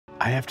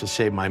I have to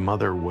say my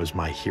mother was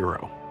my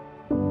hero.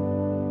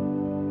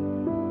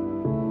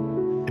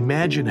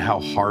 Imagine how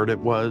hard it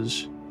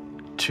was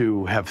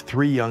to have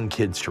 3 young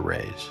kids to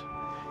raise,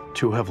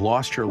 to have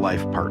lost your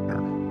life partner,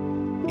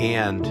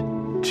 and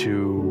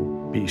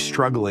to be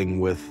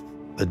struggling with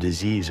the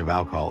disease of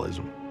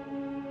alcoholism.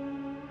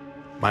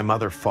 My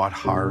mother fought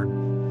hard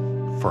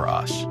for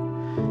us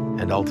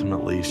and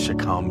ultimately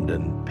succumbed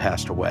and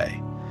passed away.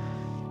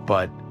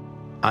 But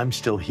I'm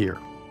still here.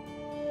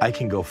 I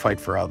can go fight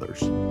for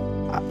others.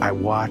 I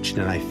watched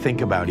and I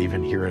think about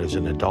even here as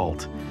an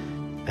adult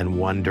and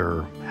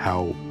wonder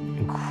how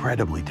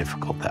incredibly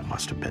difficult that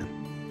must have been.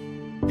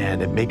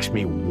 And it makes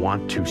me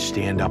want to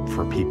stand up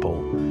for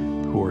people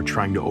who are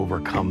trying to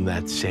overcome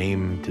that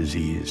same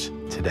disease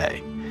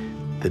today,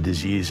 the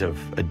disease of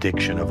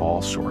addiction of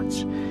all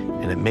sorts.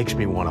 And it makes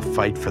me want to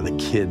fight for the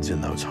kids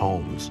in those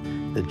homes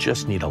that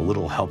just need a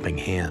little helping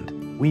hand.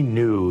 We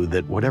knew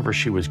that whatever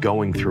she was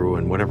going through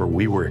and whatever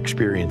we were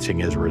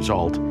experiencing as a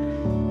result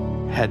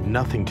had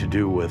nothing to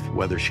do with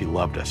whether she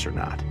loved us or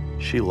not.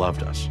 She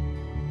loved us.